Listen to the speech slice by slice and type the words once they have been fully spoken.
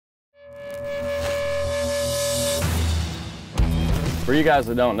For you guys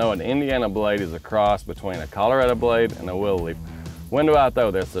that don't know, an Indiana blade is a cross between a Colorado blade and a willowleaf. When do I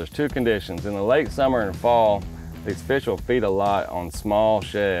throw this? There's two conditions. In the late summer and fall, these fish will feed a lot on small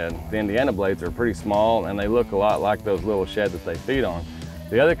shad. The Indiana blades are pretty small and they look a lot like those little shad that they feed on.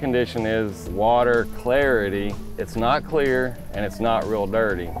 The other condition is water clarity. It's not clear and it's not real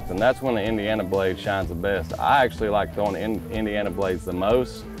dirty. And that's when the Indiana blade shines the best. I actually like throwing Indiana blades the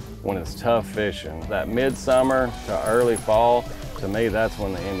most when it's tough fishing. That midsummer to early fall, to me, that's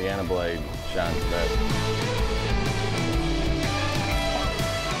when the Indiana blade shines the best.